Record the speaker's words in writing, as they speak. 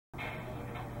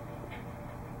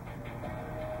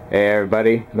Hey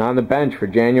everybody, I'm on the bench for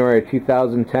January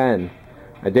 2010.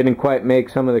 I didn't quite make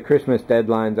some of the Christmas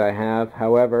deadlines I have.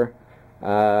 However,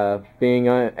 being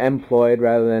employed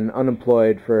rather than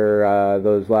unemployed for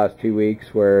those last 2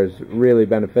 weeks was really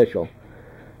beneficial.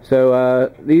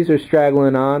 So these are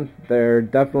straggling on. They're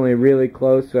definitely really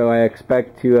close, so I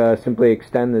expect to simply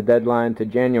extend the deadline to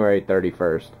January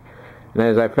 31st. And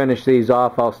as I finish these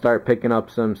off, I'll start picking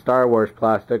up some Star Wars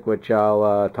plastic, which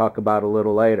I'll talk about a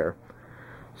little later.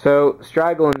 So,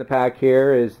 straggling the pack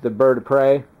here is the Bird of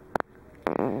Prey.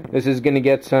 This is going to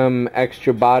get some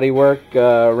extra body work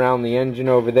around the engine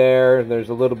over there. There's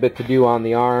a little bit to do on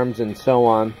the arms and so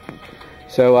on.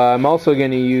 So I'm also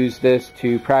going to use this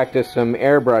to practice some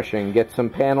airbrushing, get some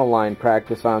panel line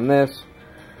practice on this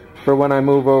for when I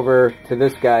move over to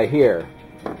this guy here.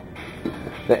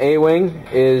 The A-wing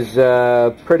is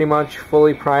pretty much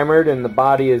fully primered and the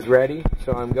body is ready,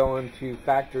 so I'm going to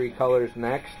factory colors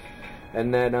next.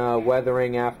 And then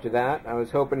weathering after that. I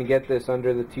was hoping to get this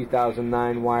under the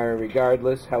 2009 wire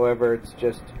regardless, however it's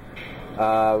just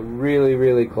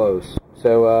really close.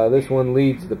 So this one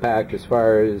leads the pack as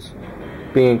far as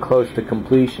being close to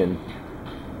completion.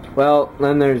 Well,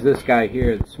 then there's this guy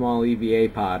here, the small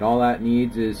EVA pod. All that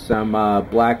needs is some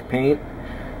black paint,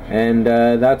 and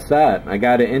that's that. I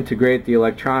got to integrate the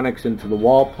electronics into the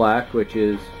wall plaque, which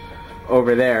is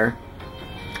over there.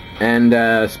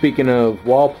 And speaking of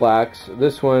wall plaques,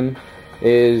 this one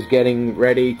is getting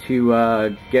ready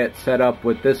to get set up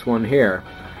with this one here.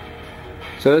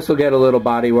 So this will get a little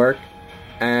body work,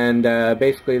 and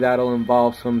basically that'll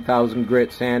involve some 1000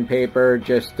 grit sandpaper,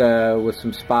 just with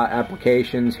some spot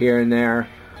applications here and there.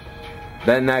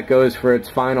 Then that goes for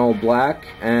its final black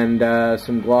and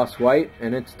some gloss white,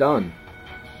 and it's done.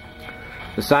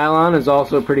 The Cylon is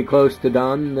also pretty close to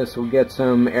done. This will get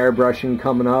some airbrushing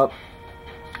coming up.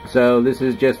 So this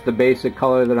is just the basic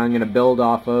color that I'm going to build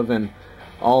off of, and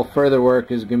all further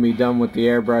work is going to be done with the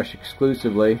airbrush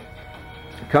exclusively.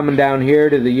 Coming down here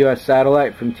to the US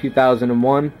satellite from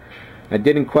 2001, I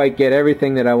didn't quite get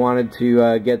everything that I wanted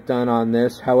to get done on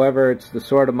this. However, it's the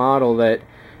sort of model that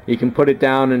you can put it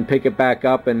down and pick it back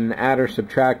up and add or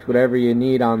subtract whatever you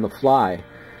need on the fly.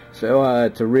 So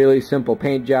it's a really simple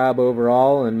paint job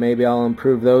overall, and maybe I'll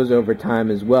improve those over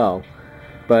time as well.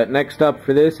 But next up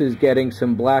for this is getting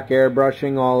some black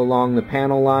airbrushing all along the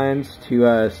panel lines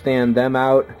to stand them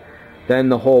out. Then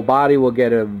the whole body will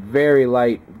get a very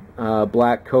light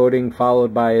black coating,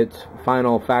 followed by its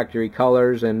final factory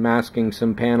colors and masking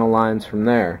some panel lines from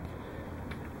there.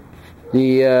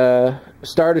 The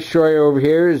Star Destroyer over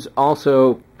here is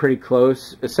also pretty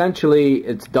close. Essentially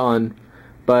it's done,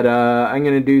 but I'm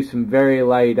going to do some very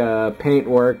light paint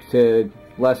work to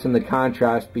lessen the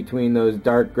contrast between those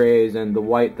dark grays and the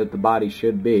white that the body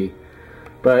should be.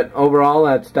 But overall,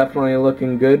 that's definitely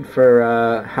looking good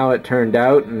for how it turned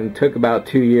out, and it took about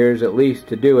 2 years at least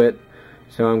to do it,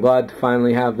 so I'm glad to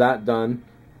finally have that done.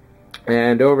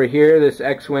 And over here, this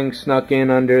X-Wing snuck in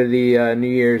under the New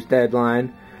Year's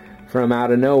deadline from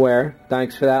out of nowhere.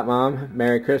 Thanks for that, Mom.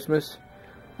 Merry Christmas.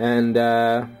 And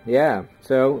yeah,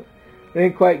 so I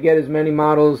didn't quite get as many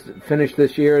models finished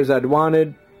this year as I'd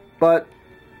wanted, but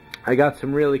I got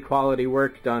some really quality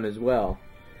work done as well.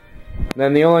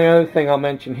 Then the only other thing I'll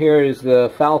mention here is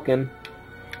the Falcon,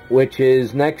 which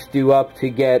is next due up to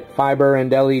get fiber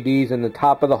and LEDs in the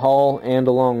top of the hull and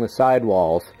along the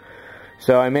sidewalls.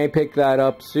 So I may pick that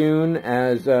up soon,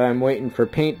 as I'm waiting for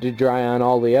paint to dry on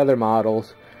all the other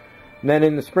models. And then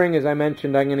in the spring, as I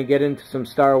mentioned, I'm going to get into some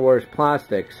Star Wars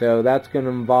plastic. So that's going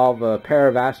to involve a pair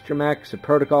of astromechs, a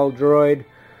protocol droid,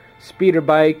 speeder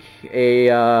bike,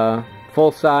 a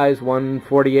full-size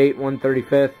 148,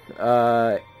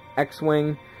 135th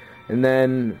X-Wing, and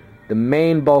then the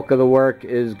main bulk of the work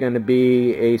is going to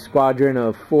be a squadron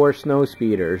of 4 snow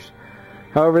speeders.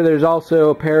 However, there's also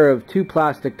a pair of 2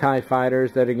 plastic TIE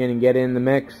fighters that are going to get in the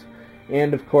mix,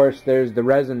 and of course there's the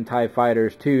resin TIE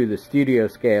fighters too, the studio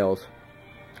scales.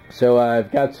 So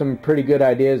I've got some pretty good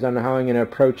ideas on how I'm going to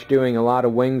approach doing a lot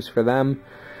of wings for them,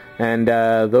 and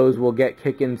those will get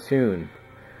kicking soon.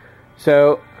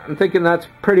 So I'm thinking that's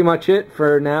pretty much it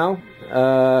for now.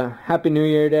 Happy New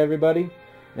Year to everybody,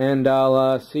 and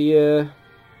I'll see you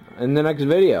in the next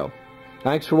video.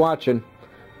 Thanks for watching.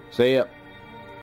 See ya.